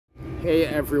Hey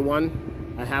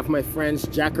everyone, I have my friend's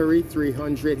Jackery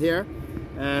 300 here,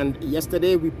 and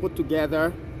yesterday we put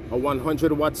together a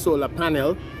 100-watt solar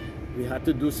panel. We had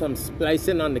to do some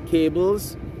splicing on the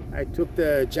cables. I took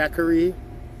the Jackery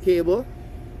cable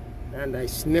and I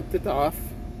snipped it off.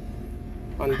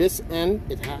 On this end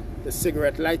it had the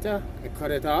cigarette lighter. I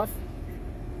cut it off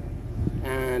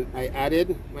and I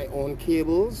added my own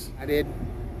cables, added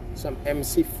some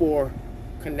MC4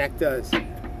 connectors.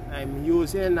 I'm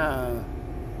using a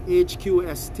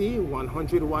HQST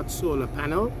 100-watt solar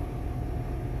panel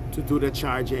to do the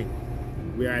charging.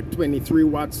 We are at 23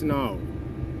 watts now.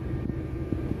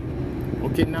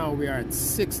 Okay, now we are at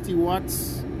 60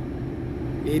 watts,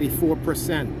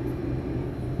 84%.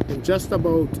 In just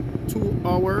about 2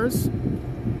 hours,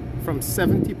 from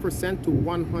 70% to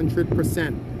 100%.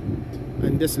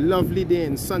 And this lovely day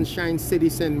in Sunshine City,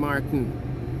 St. Martin,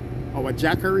 our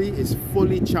Jackery is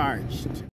fully charged.